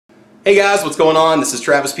Hey guys, what's going on? This is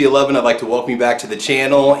Travis P11. I'd like to welcome you back to the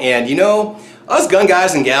channel. And you know, us gun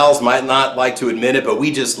guys and gals might not like to admit it, but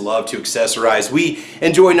we just love to accessorize. We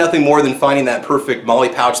enjoy nothing more than finding that perfect molly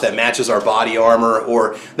pouch that matches our body armor,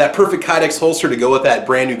 or that perfect Kydex holster to go with that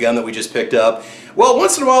brand new gun that we just picked up. Well,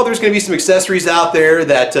 once in a while there's going to be some accessories out there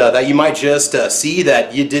that you might just see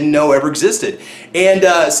that you didn't know ever existed. And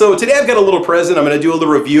so today I've got a little present. I'm going to do a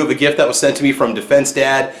little review of a gift that was sent to me from Defense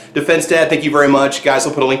Dad. Defense Dad, thank you very much. Guys,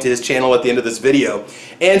 I'll put a link to his channel at the end of this video.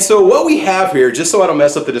 And so what we have here, just so I don't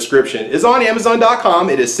mess up the description, is on Amazon.com.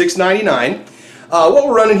 It is $6.99. What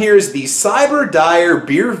we're running here is the CyberDyer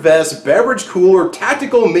Beer Vest Beverage Cooler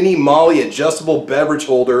Tactical Mini Molly Adjustable Beverage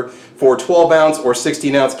Holder for 12-ounce or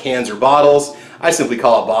 16-ounce cans or bottles. I simply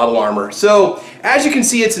call it bottle armor. So as you can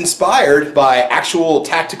see, it's inspired by actual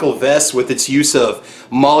tactical vests with its use of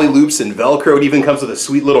molly loops and Velcro. It even comes with a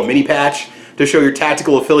sweet little mini patch to show your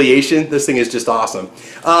tactical affiliation. This thing is just awesome.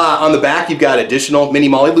 On the back, you've got additional mini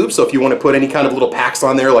molly loops, so if you want to put any kind of little packs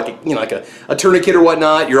on there, like a tourniquet or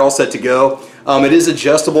whatnot, you're all set to go. It is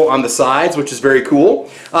adjustable on the sides, which is very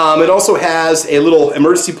cool. It also has a little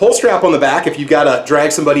emergency pull strap on the back if you've got to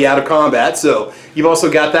drag somebody out of combat. So you've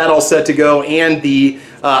also got that all set to go, and the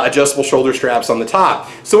adjustable shoulder straps on the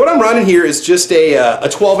top. So what I'm running here is just a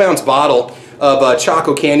 12-ounce bottle of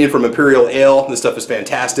Chaco Canyon from Imperial Ale. This stuff is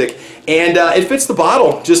fantastic, and it fits the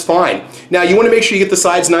bottle just fine. Now you want to make sure you get the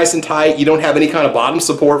sides nice and tight. You don't have any kind of bottom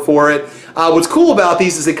support for it. What's cool about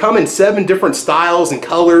these is they come in 7 different styles and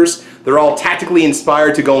colors. They're all tactically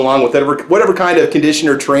inspired to go along with whatever kind of condition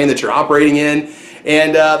or terrain that you're operating in,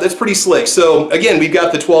 and that's pretty slick. So again, we've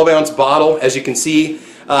got the 12-ounce bottle, as you can see.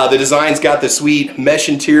 The design's got the sweet mesh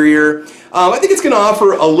interior. I think it's going to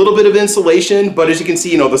offer a little bit of insulation, but as you can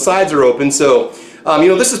see, the sides are open. So,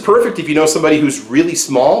 this is perfect if you know somebody who's really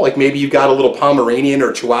small, like maybe you've got a little Pomeranian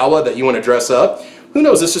or Chihuahua that you want to dress up. Who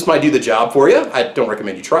knows, this just might do the job for you. I don't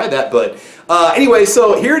recommend you try that, but anyway,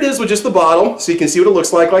 so here it is with just the bottle, so you can see what it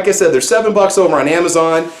looks like. Like I said, there's $7 over on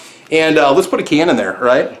Amazon, and let's put a can in there,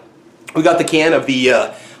 right? We got the can of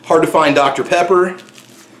the hard-to-find Dr. Pepper.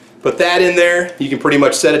 Put that in there. You can pretty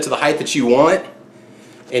much set it to the height that you want,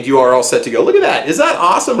 and you are all set to go. Look at that. Is that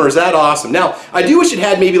awesome, or is that awesome? Now, I do wish it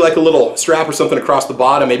had maybe like a little strap or something across the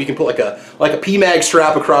bottom. Maybe you can put like a PMag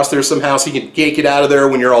strap across there somehow so you can yank it out of there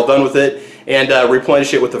when you're all done with it and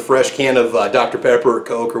replenish it with a fresh can of Dr. Pepper or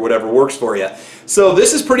Coke or whatever works for you. So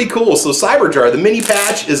this is pretty cool. So CyberDyer, the mini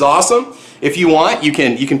patch is awesome. If you want, you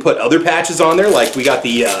can put other patches on there. Like we got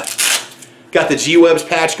the G-Webs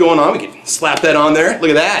patch going on. We can slap that on there. Look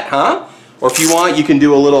at that, huh? Or if you want, you can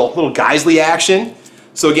do a little Geisley action.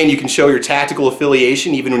 So again, you can show your tactical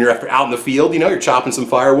affiliation even when you're out in the field. You're chopping some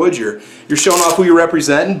firewood. You're showing off who you're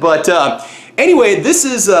representing. But anyway, this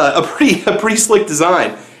is a pretty slick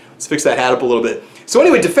design. Let's fix that hat up a little bit. So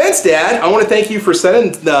anyway, Defense Dad, I want to thank you for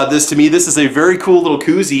sending this to me. This is a very cool little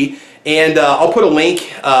koozie, and I'll put a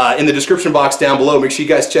link in the description box down below. Make sure you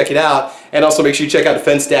guys check it out, and also make sure you check out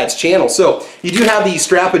Defense Dad's channel. So you do have the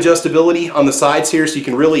strap adjustability on the sides here, so you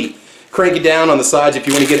can really crank it down on the sides if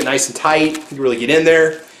you want to get it nice and tight. You can really get in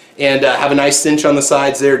there and have a nice cinch on the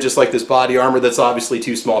sides there, just like this body armor that's obviously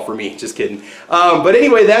too small for me. Just kidding. But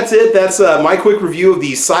anyway, that's it. That's my quick review of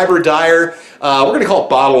the CyberDyer. We're going to call it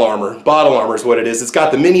bottle armor. Bottle armor is what it is. It's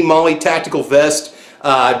got the mini molly tactical vest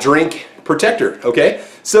drink protector. Okay.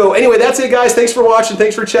 So anyway, that's it, guys. Thanks for watching.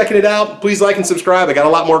 Thanks for checking it out. Please like and subscribe. I got a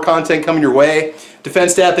lot more content coming your way.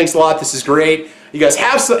 Defense Dad, thanks a lot. This is great. You guys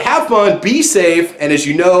have fun, be safe, and as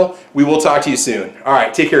you know, we will talk to you soon. All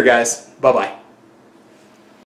right, take care, guys. Bye-bye.